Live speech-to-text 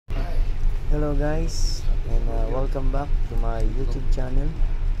Hello guys, and welcome back to my YouTube channel,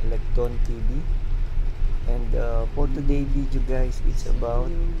 Electron TV. And for today's video guys, it's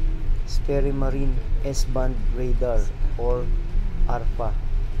about Sperry Marine S-band radar or ARPA.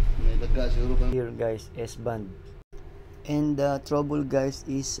 Here guys, S-band. And the trouble guys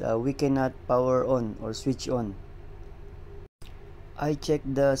is we cannot power on or switch on. I checked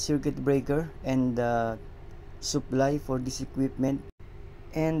the circuit breaker and the supply for this equipment,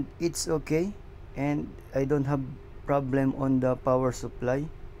 and it's okay, and I don't have problem on the power supply.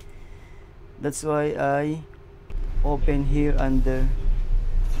 That's why I open here under,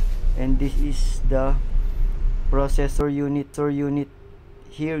 and this is the processor unit.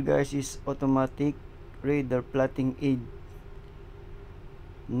 Here guys is automatic radar plotting aid,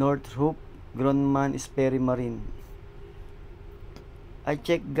 Northrop Grumman Sperry Marine. I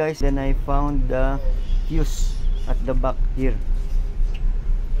checked guys, then I found the fuse at the back here,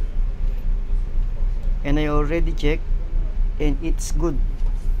 and I already checked and it's good.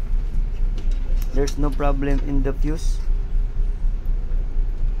 There's no problem in the fuse.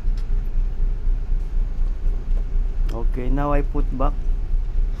 Okay, now I put back.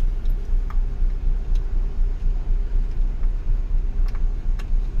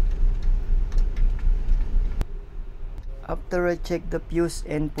 After I check the fuse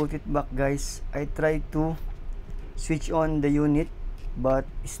and put it back guys, I try to switch on the unit, but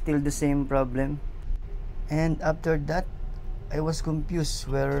still the same problem. And after that, I was confused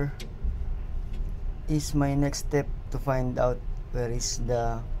where is my next step to find out where is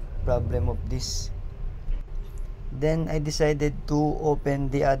the problem of this. Then I decided to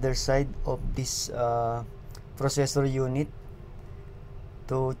open the other side of this processor unit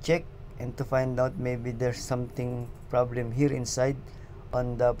to check and to find out maybe there's something problem here inside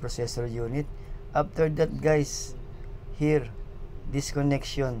on the processor unit. After that guys, here this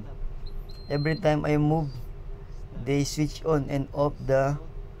connection, every time I move they switch on and off the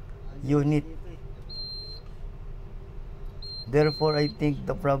unit. Therefore I think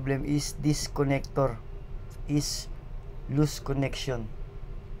the problem is this connector is loose connection,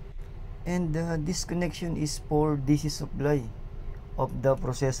 and this connection is for DC supply of the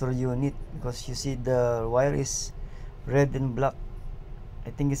processor unit, because you see the wire is red and black.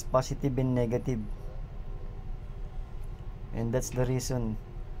 I think it's positive and negative, and that's the reason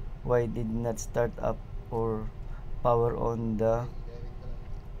why it did not start up or power on the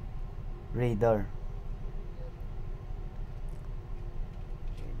radar.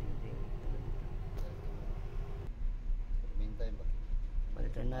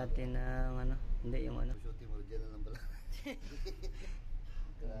 Balikan natin ang ano, hindi yung ano.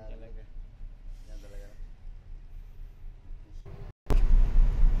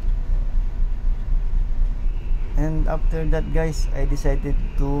 And after that guys, I decided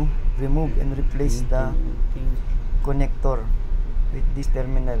to remove and replace the connector with this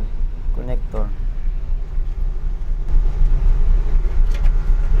terminal connector.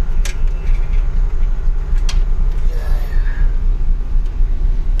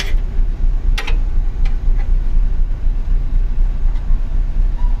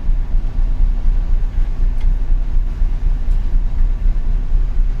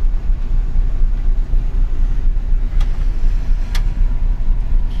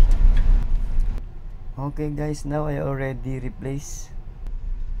 Okay guys, now I already replaced.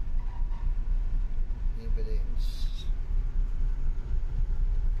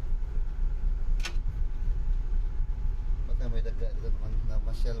 Baka may daga na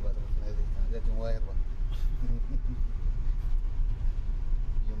masyal ba? Agad yung wire ba?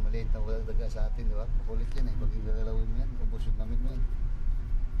 Yung maliit na wala daga sa atin, di ba? Makulit yan eh. Pag igagalawin mo yan, ubos yung gamit mo yan.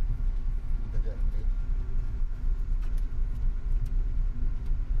 Yung daga maliit.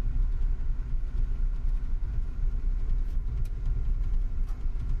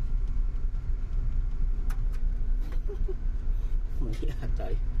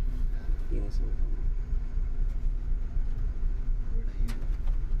 Atay.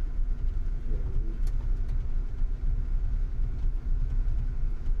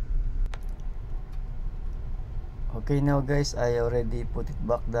 Okay, now guys, I already put it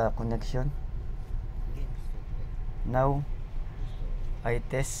back the connection. Now I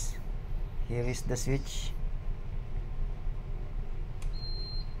test. Here is the switch.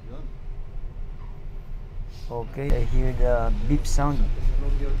 Okay, I hear the beep sound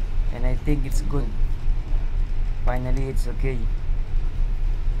and I think it's good. Finally, it's okay.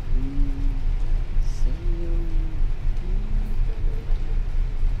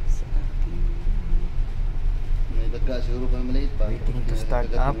 Waiting to start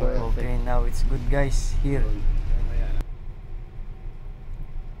up. Okay, now it's good guys. Here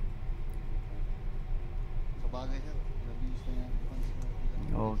bagay sir. Mabilis na yan.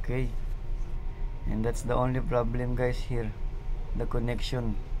 Okay. And that's the only problem guys here. The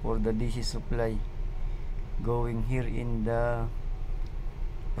connection for the DC supply going here in the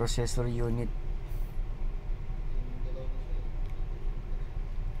processor unit.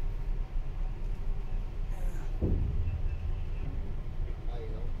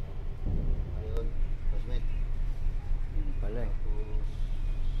 Ayun. Classmate. Yun pala eh. Tapos,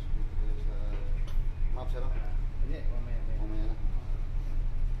 dito tayo sa maps ano? Hindi, mamaya. Mamaya na.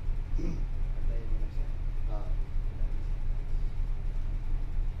 Antayin mo na siya. Ah.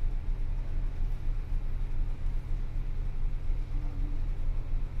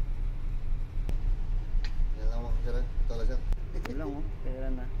 Yan lang mo, sir. Ito lang, sir.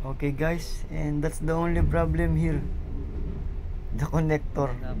 Okay guys, and that's the only problem here. The connector.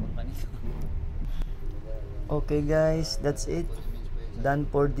 Okay guys, that's it. Done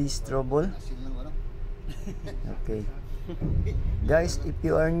for this trouble. Asin lang, ano? Okay. Guys, if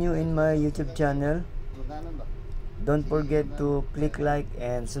you are new in my YouTube channel, Tuganan ba? don't forget to click like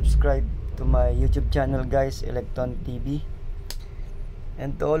and subscribe to my YouTube channel guys, Electon TV.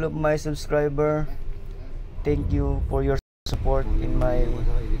 And to all of my subscriber, thank you for your support in my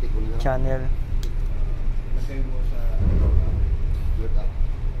channel. Lagay mo sa Good up.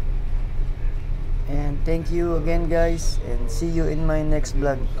 And thank you again guys, and see you in my next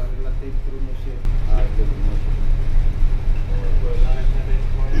vlog. sa relative promotion. Ah, good promotion. Kailangan na rin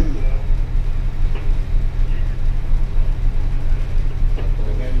po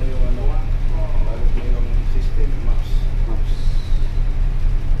lagay mo yung ano, bago mo yung system, maps. Maps.